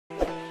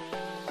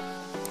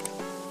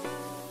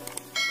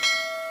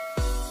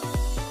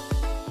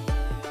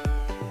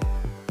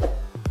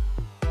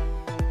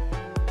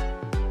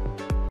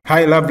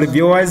Hi lovely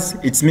viewers,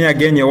 it's me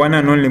again, your one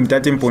and only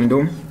Mutati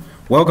Mpundu.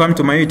 Welcome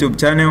to my YouTube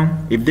channel.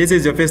 If this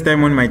is your first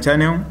time on my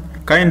channel,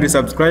 kindly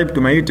subscribe to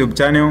my YouTube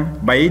channel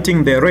by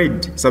hitting the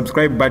red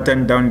subscribe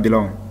button down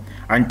below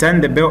and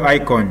turn the bell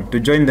icon to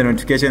join the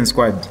notification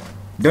squad.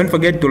 Don't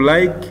forget to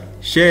like,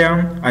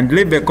 share and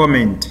leave a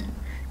comment.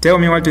 Tell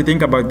me what you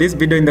think about this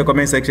video in the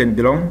comment section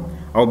below.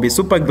 I'll be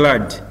super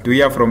glad to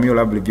hear from you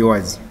lovely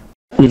viewers.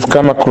 We've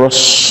come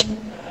across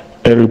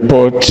a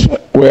report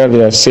where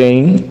they are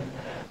saying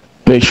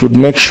they should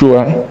make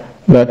sure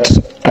that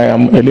I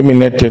am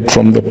eliminated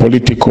from the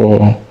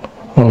political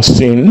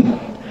scene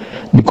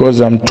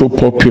because I'm too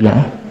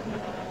popular.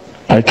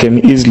 I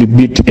can easily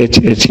beat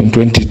HH in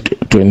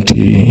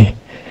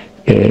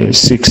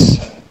 2026.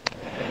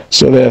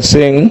 So they are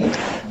saying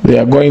they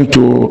are going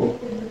to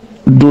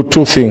do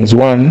two things.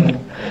 One,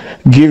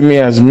 give me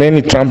as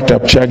many trumped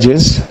up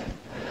charges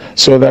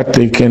so that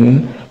they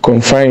can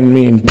confine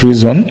me in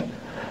prison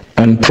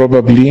and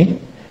probably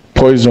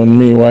poison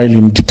me while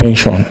in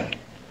detention.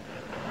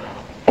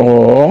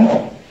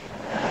 Or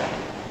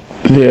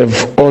they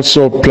have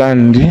also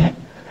planned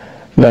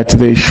that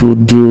they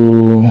should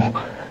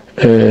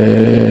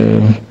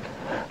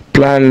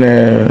plan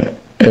a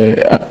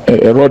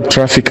road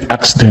traffic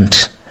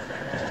accident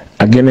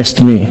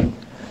against me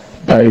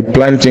by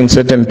planting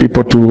certain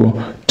people to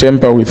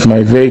tamper with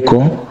my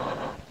vehicle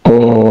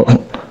or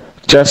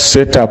just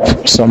set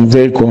up some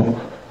vehicle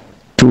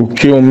to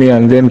kill me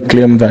and then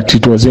claim that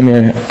it was in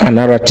an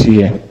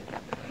RTA.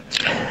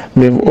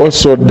 They've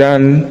also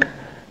done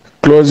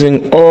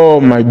closing all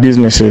my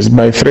businesses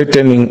by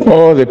threatening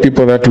all the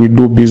people that we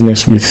do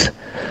business with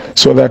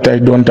so that I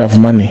don't have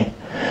money.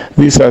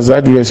 This has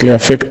adversely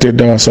affected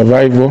our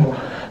survival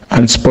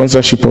and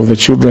sponsorship of the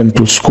children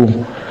to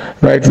school.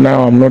 Right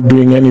now I'm not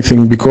doing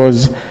anything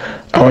because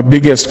our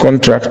biggest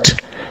contract,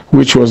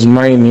 which was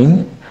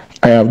mining,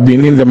 I have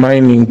been in the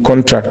mining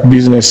contract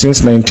business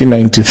since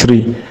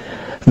 1993.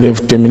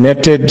 They've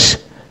terminated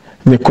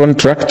the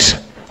contract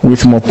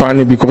with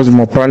Mopani because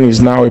Mopani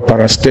is now a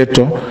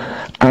parastatal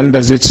under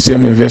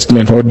ZCM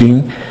Investment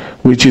Holding,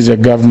 which is a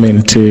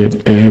government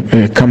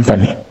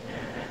company.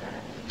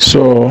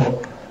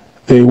 So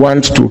they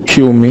want to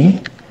kill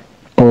me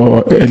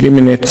or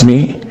eliminate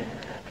me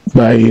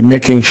by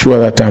making sure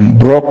that I'm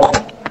broke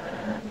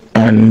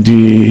and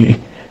I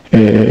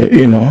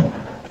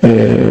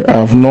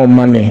have no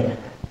money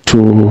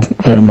to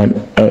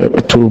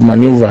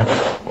maneuver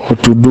or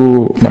to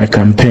do my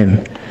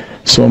campaign.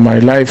 So my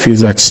life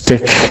is at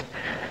stake,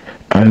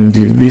 and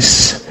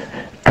this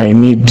I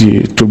need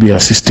to be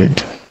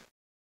assisted.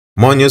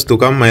 More news to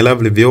come, my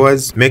lovely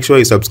viewers. Make sure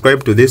you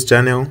subscribe to this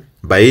channel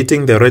by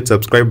hitting the red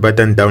subscribe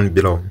button down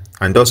below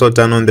and also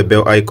turn on the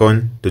bell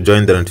icon to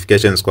join the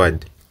notification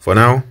squad. For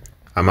now,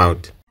 I'm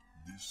out.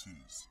 This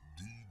is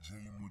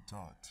DJ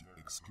Mutati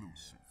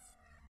exclusive.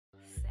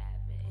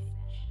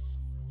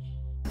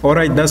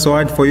 Alright, that's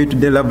all for you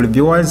today lovely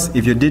viewers.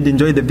 If you did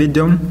enjoy the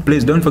video,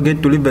 please don't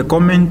forget to leave a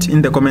comment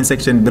in the comment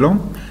section below.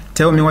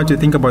 Tell me what you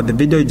think about the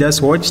video you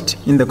just watched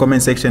in the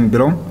comment section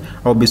below.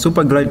 I'll be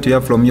super glad to hear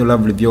from you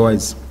lovely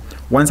viewers.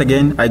 Once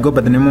again, I go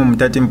by the name of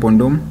Mutati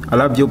Mpundu. I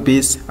love you,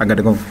 peace, I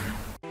gotta go.